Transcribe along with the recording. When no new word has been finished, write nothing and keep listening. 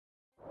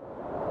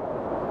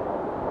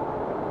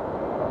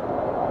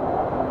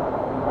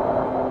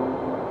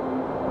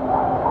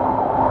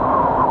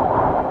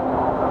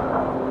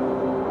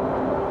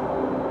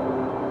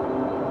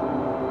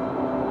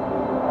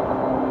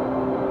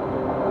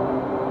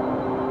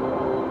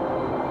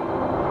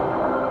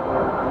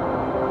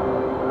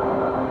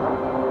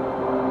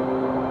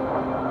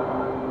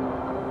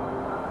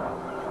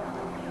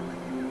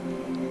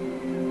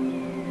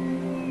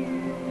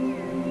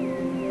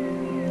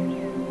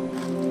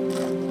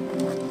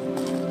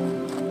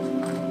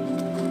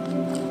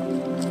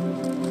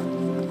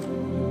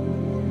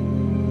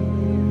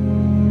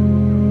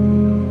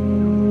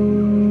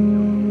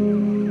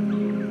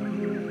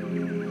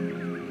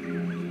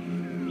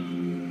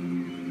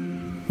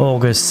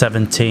August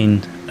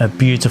 17, a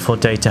beautiful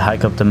day to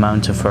hike up the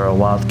mountain for a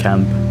wild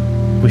camp.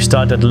 We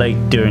started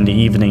late during the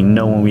evening,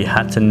 knowing we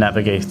had to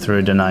navigate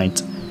through the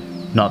night,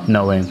 not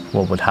knowing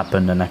what would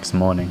happen the next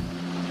morning.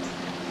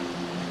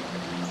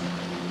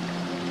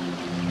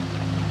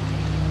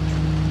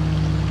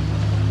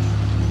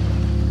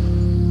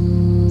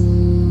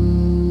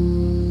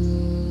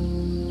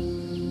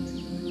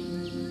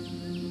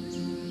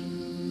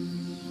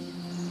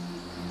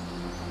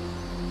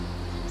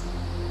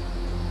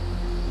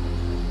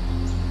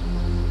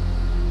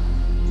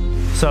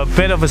 So a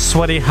bit of a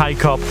sweaty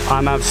hike up.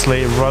 I'm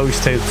absolutely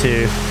roasted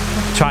to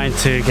trying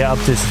to get up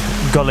this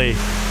gully,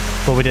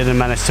 but we didn't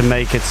manage to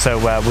make it. So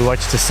we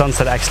watched the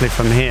sunset actually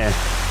from here.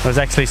 There's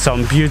actually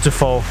some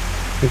beautiful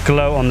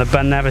glow on the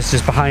Ben Nevis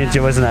just behind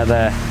you, isn't it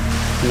there?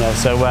 Yeah,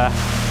 so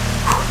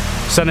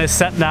sun is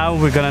set now.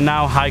 We're gonna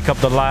now hike up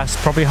the last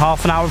probably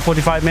half an hour,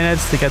 45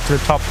 minutes to get to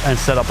the top and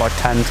set up our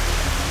tent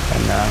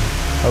and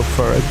hope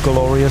for a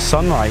glorious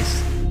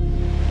sunrise.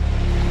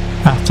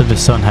 After the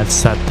sun had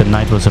set, the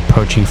night was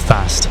approaching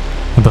fast,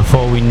 and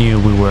before we knew,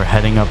 we were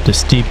heading up the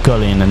steep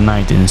gully in the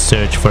night in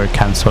search for a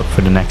camp spot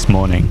for the next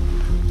morning.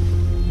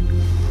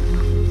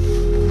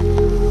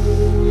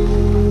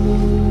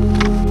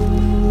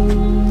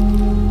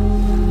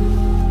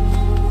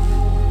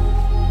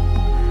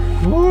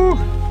 Woo!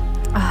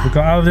 We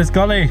got out of this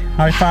gully.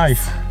 High five.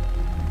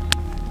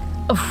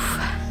 Oof.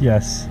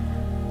 Yes.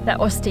 That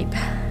was steep.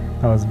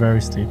 That was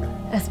very steep.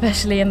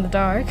 Especially in the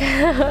dark.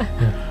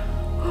 Yeah.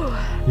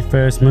 Your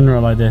first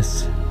mineral like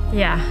this.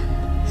 Yeah.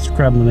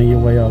 Scrambling your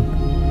way up.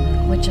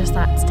 Which is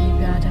that steep,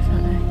 yeah,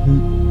 definitely.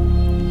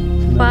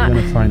 And then we're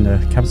gonna find a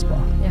camp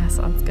spot. Yeah,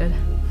 sounds good.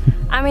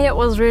 I mean, it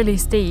was really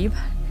steep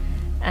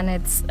and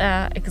it's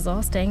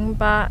exhausting,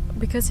 but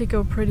because you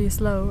go pretty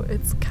slow,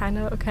 it's kind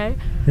of okay.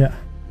 Yeah.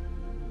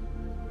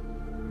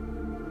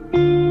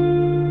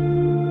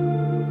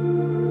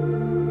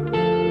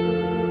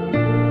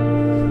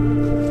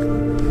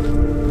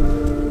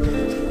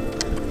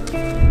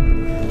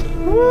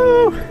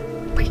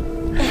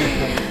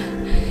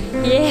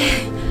 Yeah.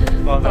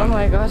 Well done. Oh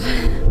my god.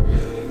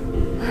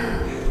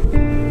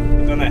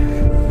 You've done it.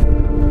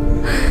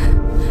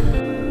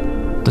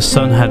 The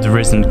sun had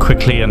risen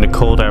quickly and the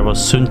cold air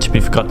was soon to be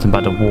forgotten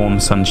by the warm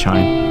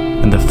sunshine,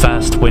 and the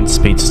fast wind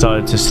speed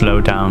started to slow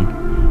down.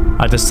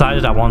 I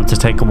decided I wanted to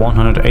take a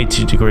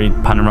 180-degree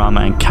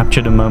panorama and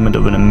capture the moment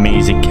of an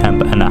amazing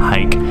camp and a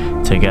hike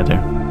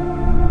together.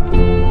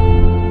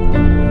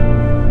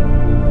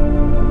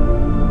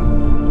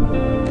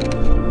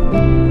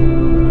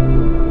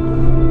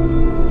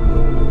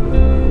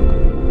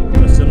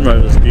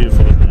 Sunrise was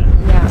beautiful, wasn't it?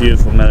 Yeah.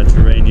 Beautiful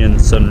Mediterranean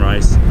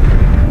sunrise.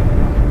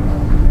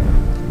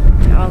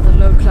 All the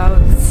low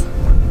clouds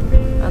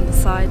on the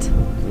side.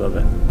 Love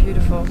it.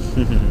 Beautiful.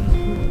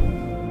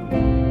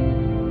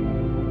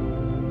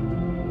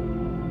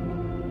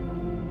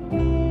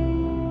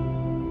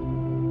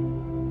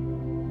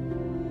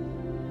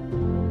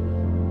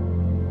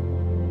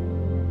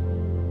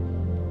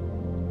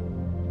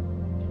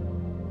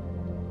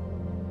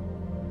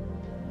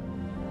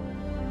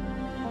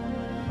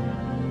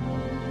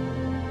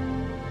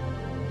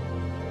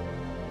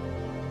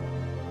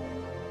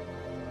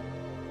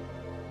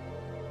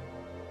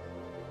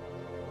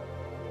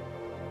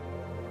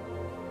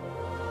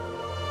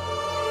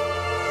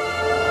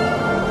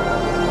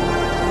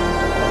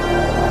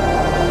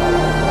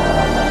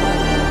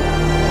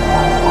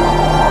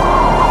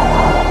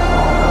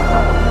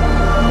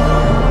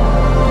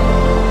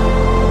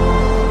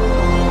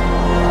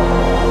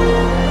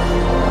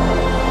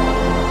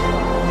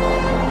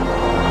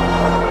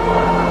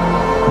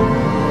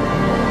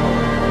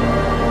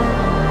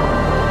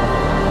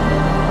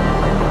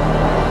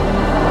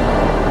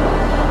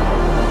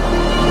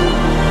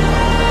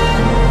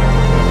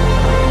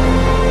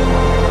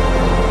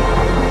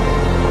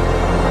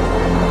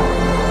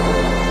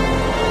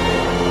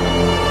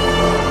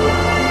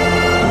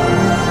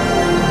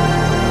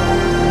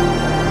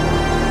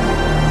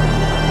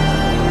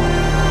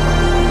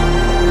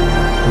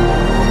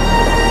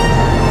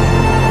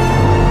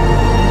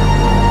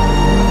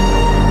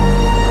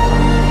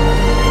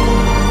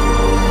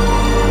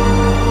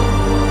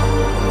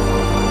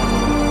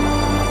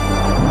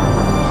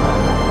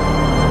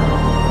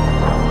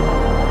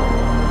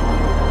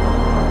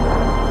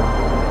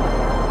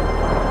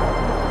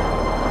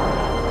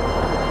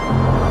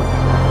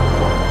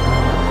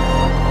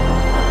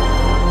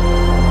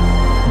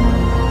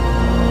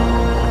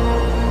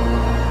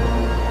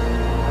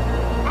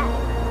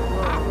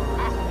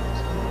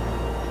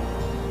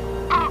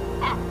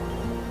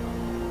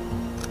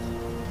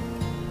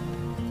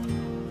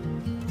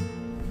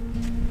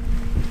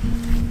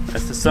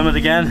 That's the summit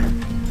again.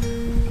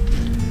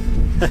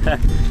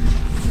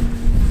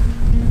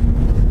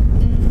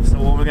 So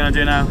what we're gonna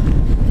do now?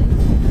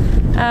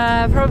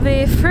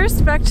 Probably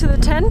first back to the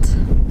tent,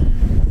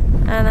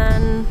 and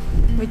then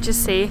we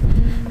just see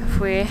if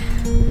we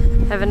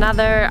have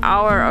another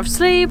hour of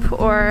sleep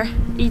or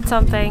eat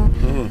something.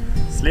 Ooh,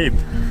 sleep.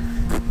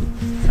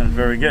 Sounds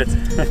very good.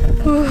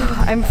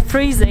 I'm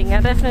freezing,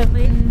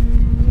 definitely.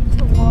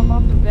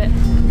 bit.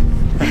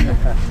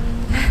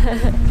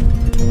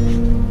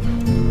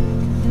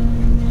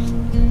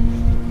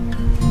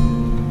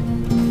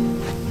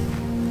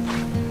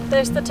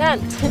 There's the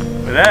tent.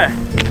 We're there.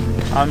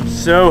 I'm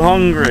so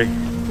hungry.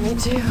 Me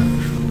too.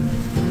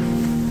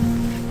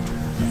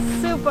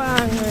 Super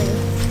hungry.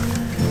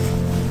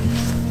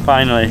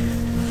 Finally,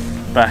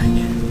 back.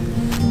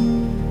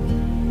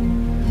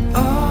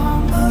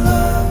 All my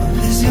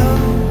love is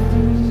yours.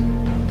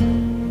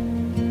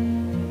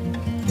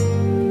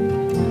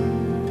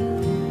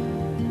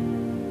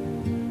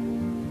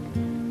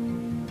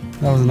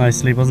 That was a nice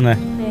sleep, wasn't it?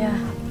 Yeah.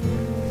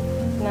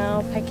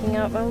 Now packing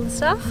up all the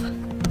stuff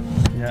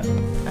Yeah.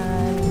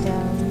 and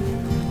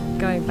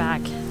going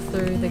back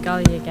through the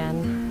gully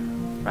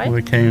again, right?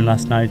 We came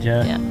last night,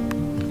 yeah. Yeah.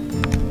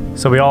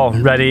 So we're all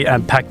ready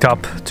and packed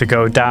up to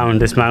go down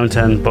this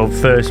mountain, but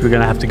first we're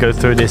gonna have to go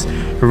through this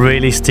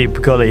really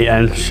steep gully,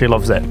 and she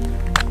loves it.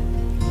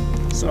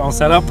 So all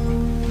set up,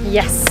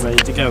 Yes.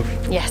 ready to go.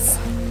 Yes.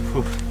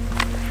 Whew.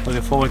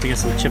 Looking forward to get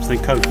some chips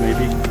and Coke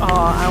maybe. Oh,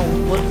 I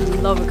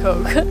would love a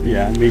Coke.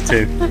 Yeah, me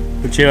too.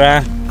 Would you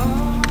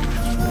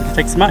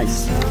take some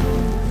ice?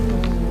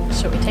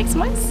 Shall we take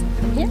some ice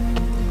from here?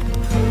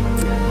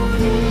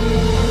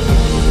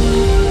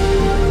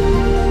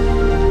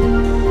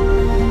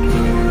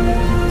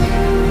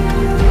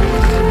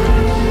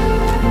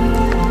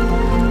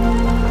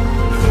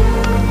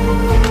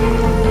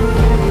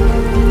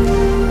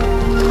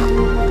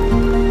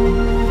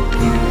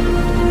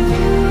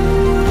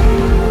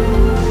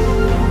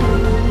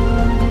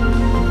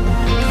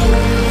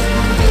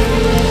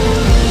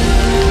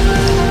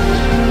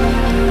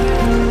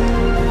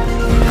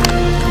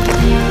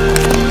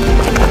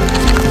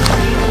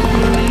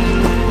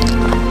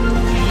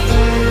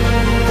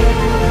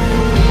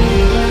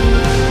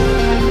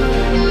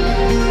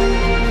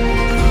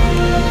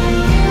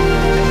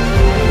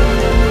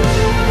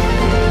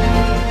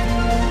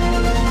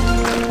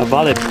 The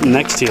valley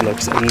next to you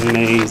looks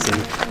amazing.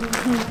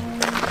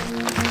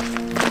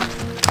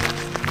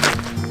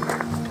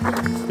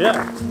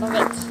 Yeah. Love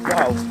it.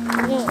 Wow.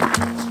 Yeah.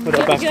 With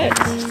our Really good.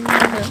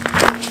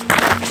 backpacks.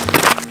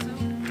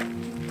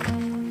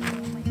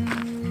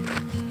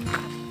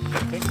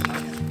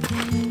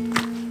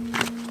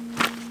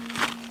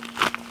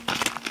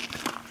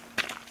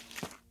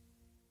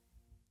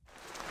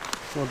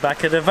 We're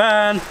back at the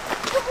van.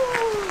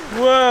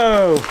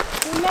 Whoa!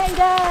 We made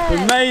it! We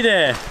made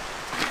it!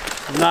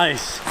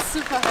 Nice.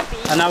 Super happy.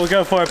 And now we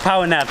go for a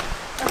power nap.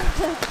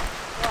 Well,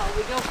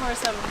 we go for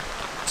some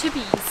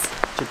chippies.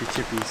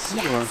 Chippies.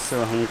 Yes. Oh, I'm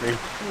so hungry. Me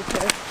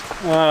too.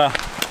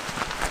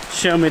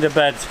 Show me the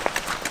bed.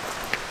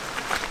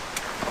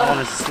 I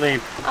want to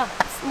sleep. Oh,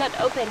 it's not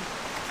open.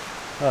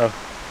 Oh.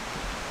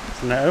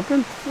 Isn't it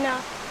open? No.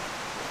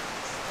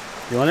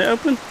 You want it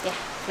open? Yeah,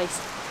 please.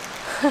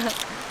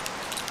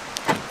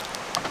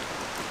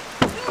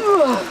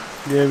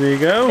 There we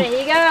go. There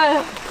you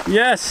go.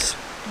 Yes.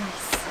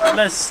 Nice.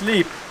 Let's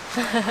sleep.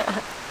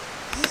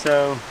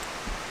 So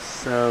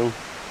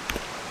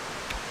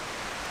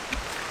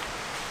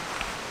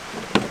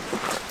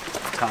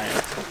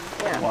tired.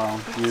 Yeah. Wow,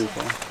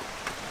 beautiful.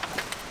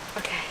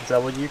 Okay. Is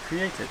that what you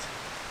created?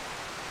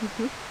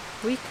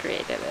 We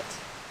created it.